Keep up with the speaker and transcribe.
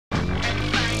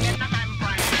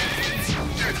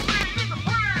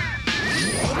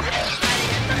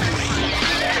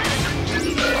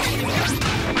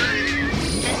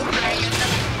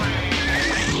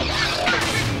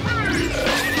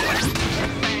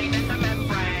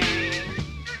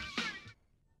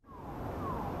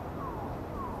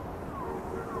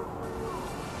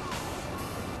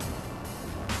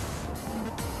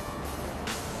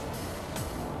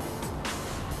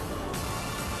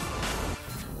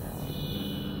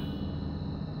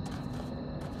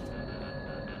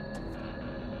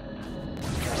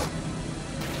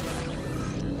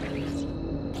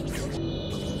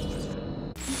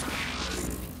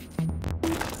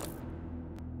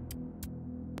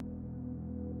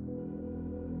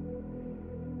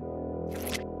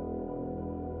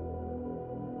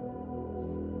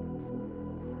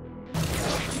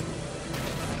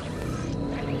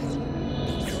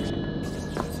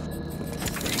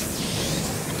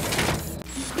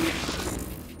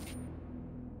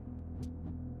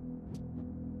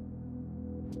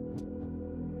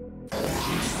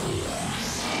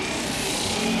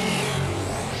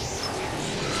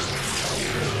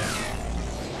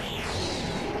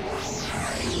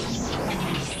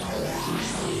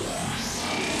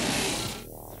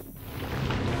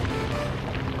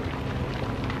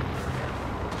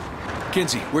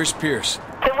Kinsey, where's Pierce?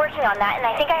 Been working on that, and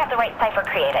I think I have the right cipher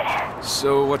created.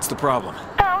 So what's the problem?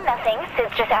 Oh, nothing.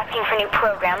 Sid's just asking for new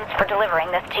programs for delivering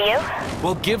this to you.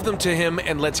 Well, give them to him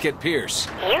and let's get Pierce.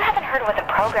 You haven't heard what the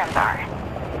programs are.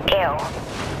 Ew.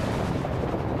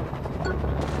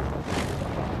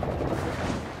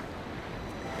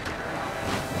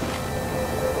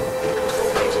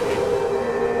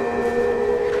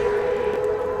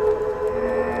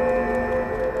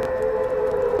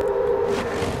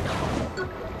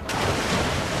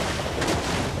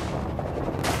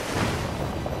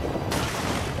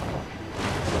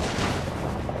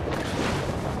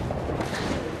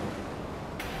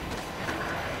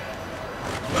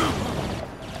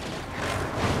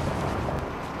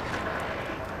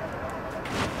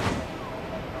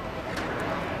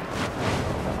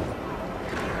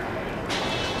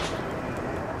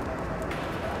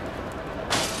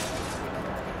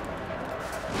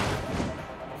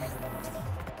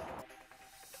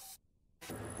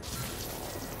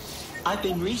 I've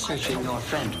been researching your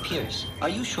friend, Pierce. Are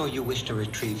you sure you wish to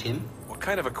retrieve him? What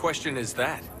kind of a question is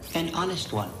that? An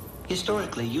honest one.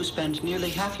 Historically, you spend nearly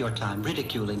half your time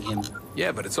ridiculing him.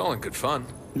 Yeah, but it's all in good fun.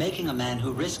 Making a man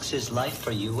who risks his life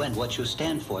for you and what you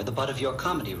stand for the butt of your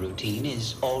comedy routine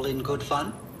is all in good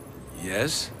fun?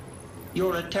 Yes?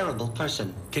 You're a terrible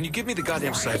person. Can you give me the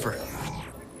goddamn cipher?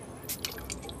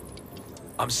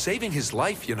 I'm saving his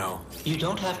life, you know. You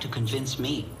don't have to convince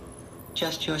me.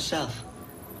 Just yourself.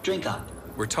 Drink up.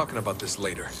 We're talking about this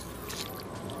later.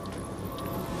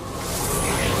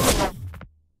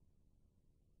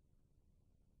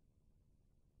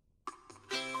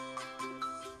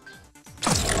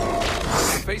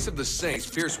 Face of the Saints,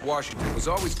 Pierce Washington was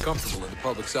always comfortable in the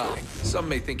public's eye. Some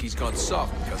may think he's gone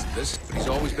soft because of this, but he's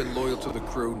always been loyal to the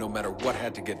crew no matter what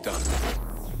had to get done.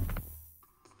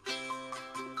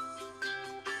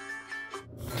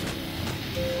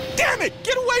 Damn it!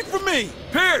 Get away from me!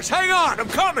 Pierce, hang on! I'm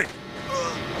coming!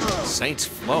 Saints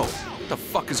Flow? What the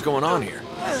fuck is going on here?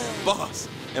 Boss,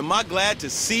 am I glad to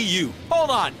see you. Hold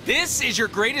on, this is your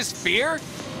greatest fear?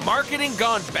 Marketing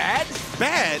gone bad?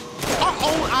 Bad? Our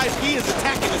own IP is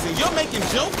attacking us and you're making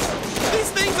jokes?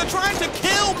 These things are trying to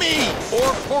kill me!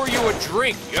 Or pour you a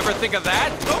drink. You ever think of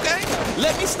that? Okay,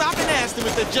 let me stop and ask them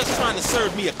if they're just trying to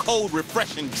serve me a cold,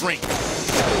 refreshing drink.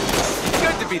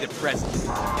 Good to be the president.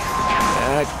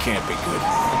 That can't be good.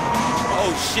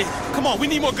 Oh shit, come on, we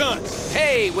need more guns.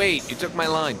 Hey, wait, you took my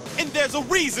line. And there's a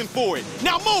reason for it.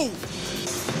 Now move!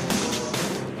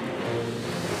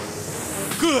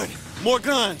 Good, more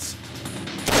guns.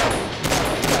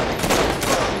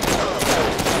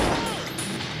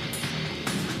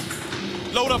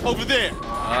 Load up over there.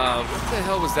 What the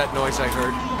hell was that noise I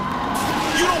heard?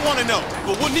 You don't want to know,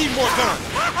 but we'll need more guns.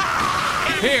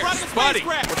 Pierce, buddy,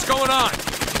 what's going on?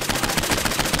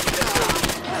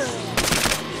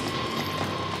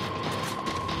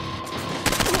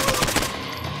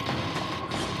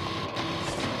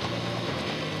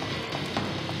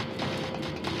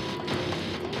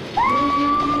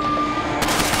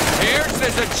 Pierce,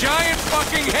 there's a giant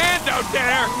fucking hand out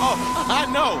there! Oh, I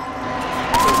know.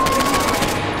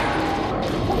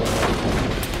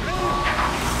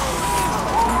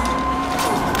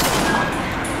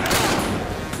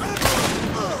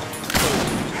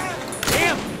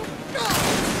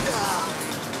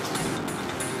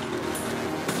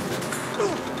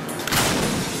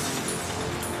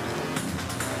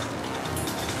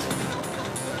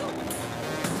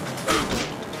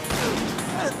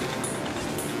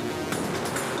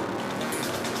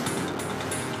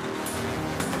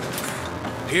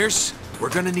 Pierce, we're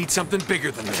gonna need something bigger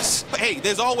than this. But hey,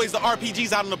 there's always the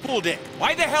RPGs out on the pool deck.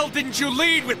 Why the hell didn't you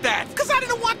lead with that? Because I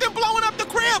didn't want them blowing up the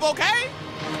crib, okay?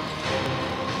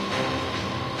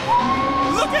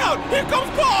 Look out! Here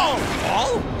comes Paul!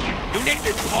 Paul? You named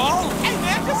it Paul? Hey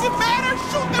man, does it matter?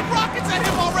 Shoot them rockets at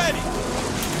him already!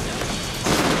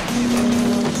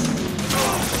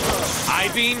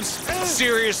 I-beams?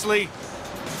 Seriously?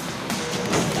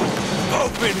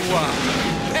 Open wide.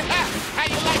 How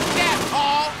you like that,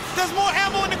 Paul? There's more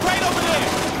ammo in the crate over there.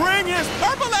 Bring his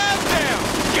purple ass down.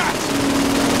 Gotcha.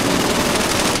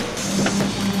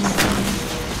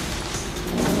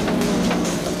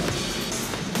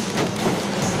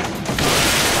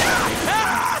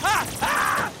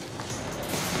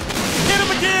 Hit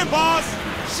him again, boss.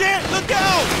 Shit, look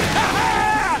out.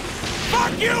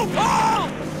 Fuck you, Paul!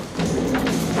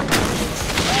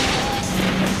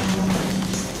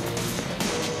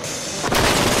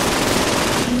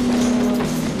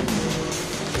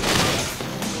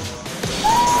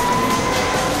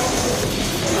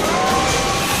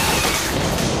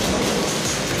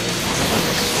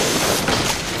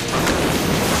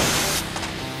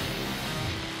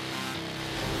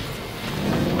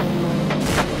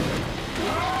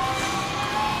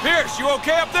 Pierce, you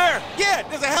okay up there? Yeah,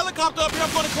 there's a helicopter up here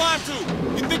I'm gonna climb to.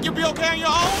 You think you'll be okay on your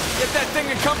own? Get that thing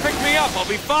and come pick me up. I'll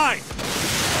be fine.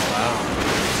 Wow.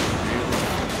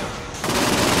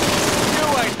 Knew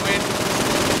I'd win.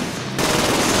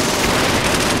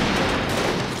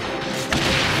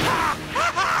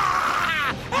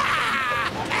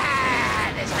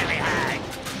 This really hurt.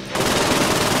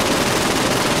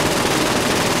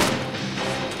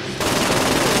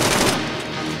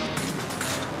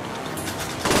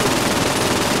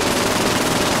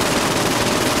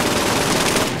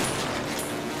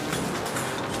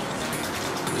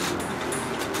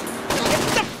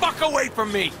 Away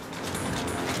from me!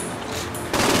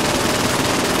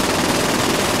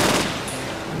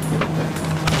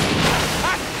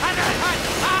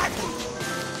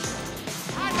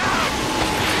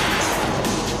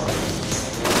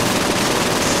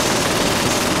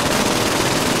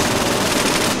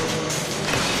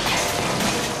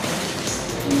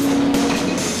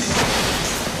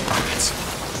 Rockets.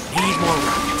 Need more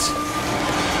rockets.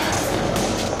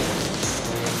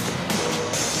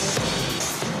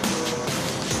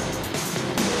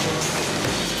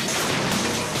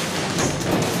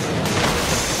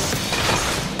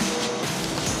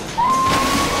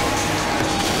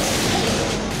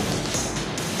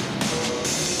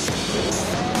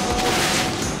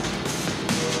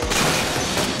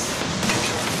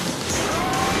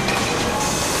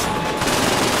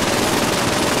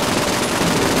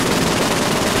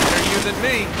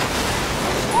 Me.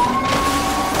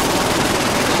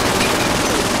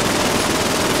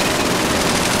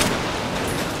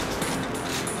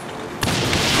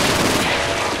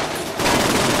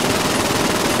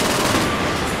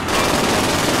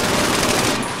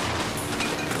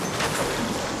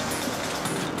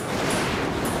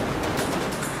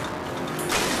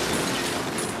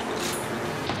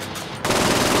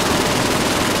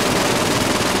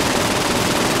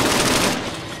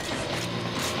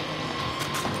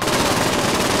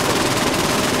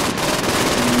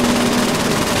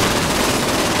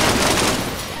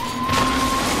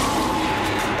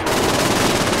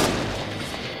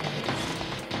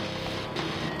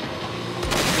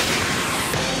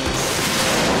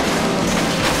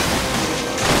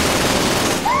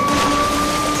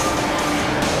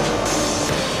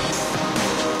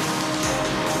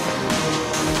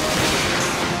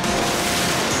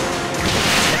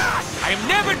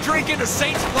 Drinking the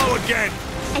Saints flow again!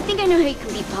 I think I know how you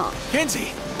can beat Paul. Kinsey,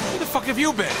 where the fuck have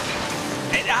you been?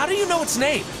 And how do you know its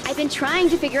name? I've been trying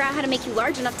to figure out how to make you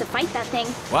large enough to fight that thing.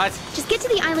 What? Just get to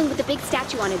the island with the big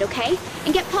statue on it, okay?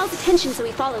 And get Paul's attention so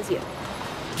he follows you.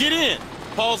 Get in.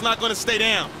 Paul's not gonna stay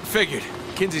down. Figured.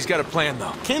 Kinsey's got a plan,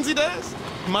 though. Kinsey does?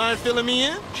 Mind filling me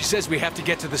in? She says we have to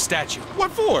get to the statue.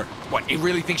 What for? What, you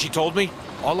really think she told me?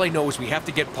 All I know is we have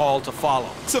to get Paul to follow.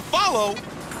 To follow?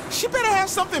 She better have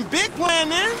something big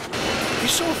planned then. You're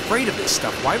so afraid of this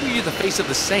stuff. Why were you the face of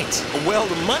the Saints? Well,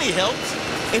 the money helps.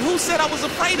 And who said I was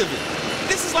afraid of it?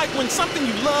 This is like when something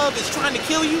you love is trying to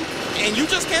kill you, and you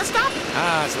just can't stop it.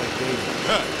 Ah, it's like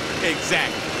dating.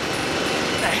 Exactly.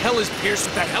 What the hell is Pierce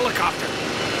with that helicopter?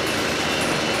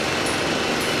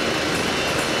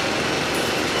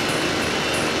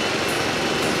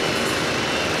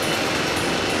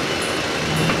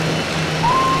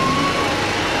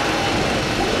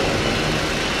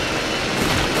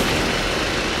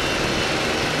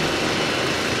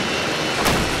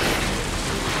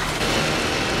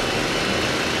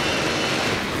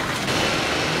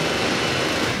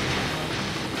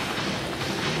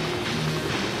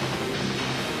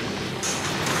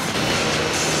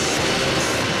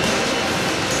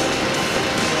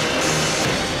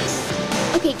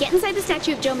 Okay, get inside the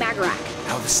statue of Joe Magarac.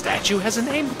 Now the statue has a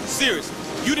name? Seriously,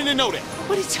 you didn't know that.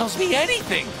 Nobody tells me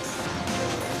anything.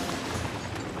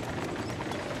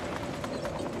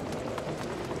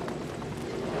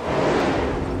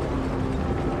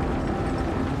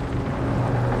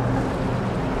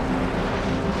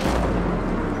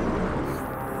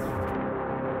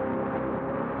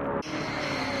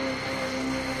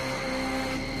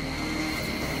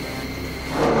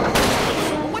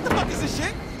 What the fuck is this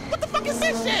shit? What the fuck is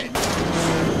this shit?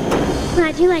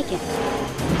 Glad you like it.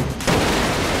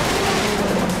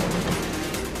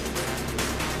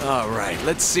 All right,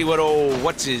 let's see what old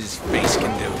what's-his-face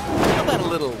can do. How about a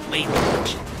little late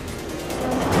lunch?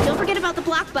 Don't forget about the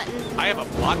block button. I have a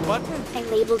block button? I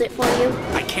labeled it for you.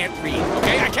 I can't read,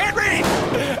 okay? I can't read!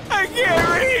 I can't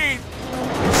read!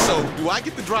 So, do I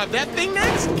get to drive that thing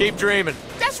next? Keep dreaming.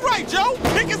 That's right, Joe.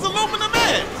 Pick his aluminum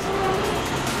ass.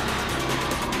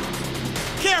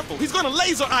 Careful, he's gonna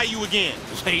laser eye you again.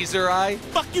 Laser eye?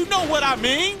 Fuck, you know what I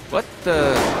mean. What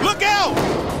the... Look out!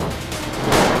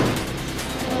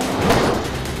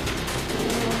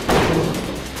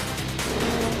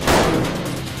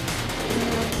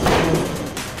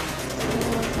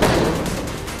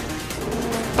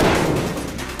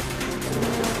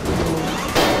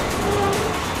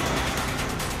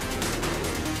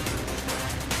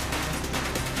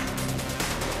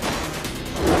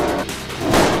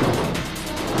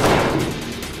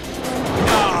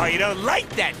 don't like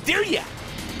that, do ya?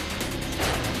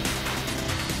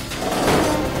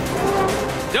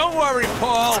 Don't worry,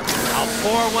 Paul. I'll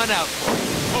pour one out for you.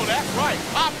 Oh, that's right.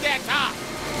 Pop that top.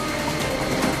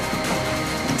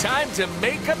 Time to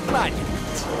make a monument.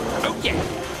 Oh, yeah.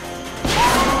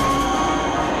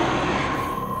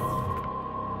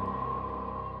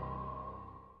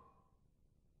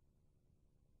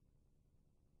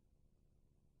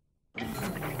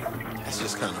 That's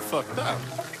just kind of fucked up.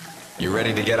 You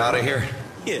ready to get out of here?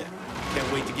 Yeah.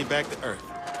 Can't wait to get back to Earth.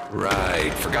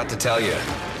 Right, forgot to tell you.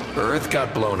 Earth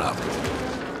got blown up.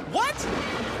 What?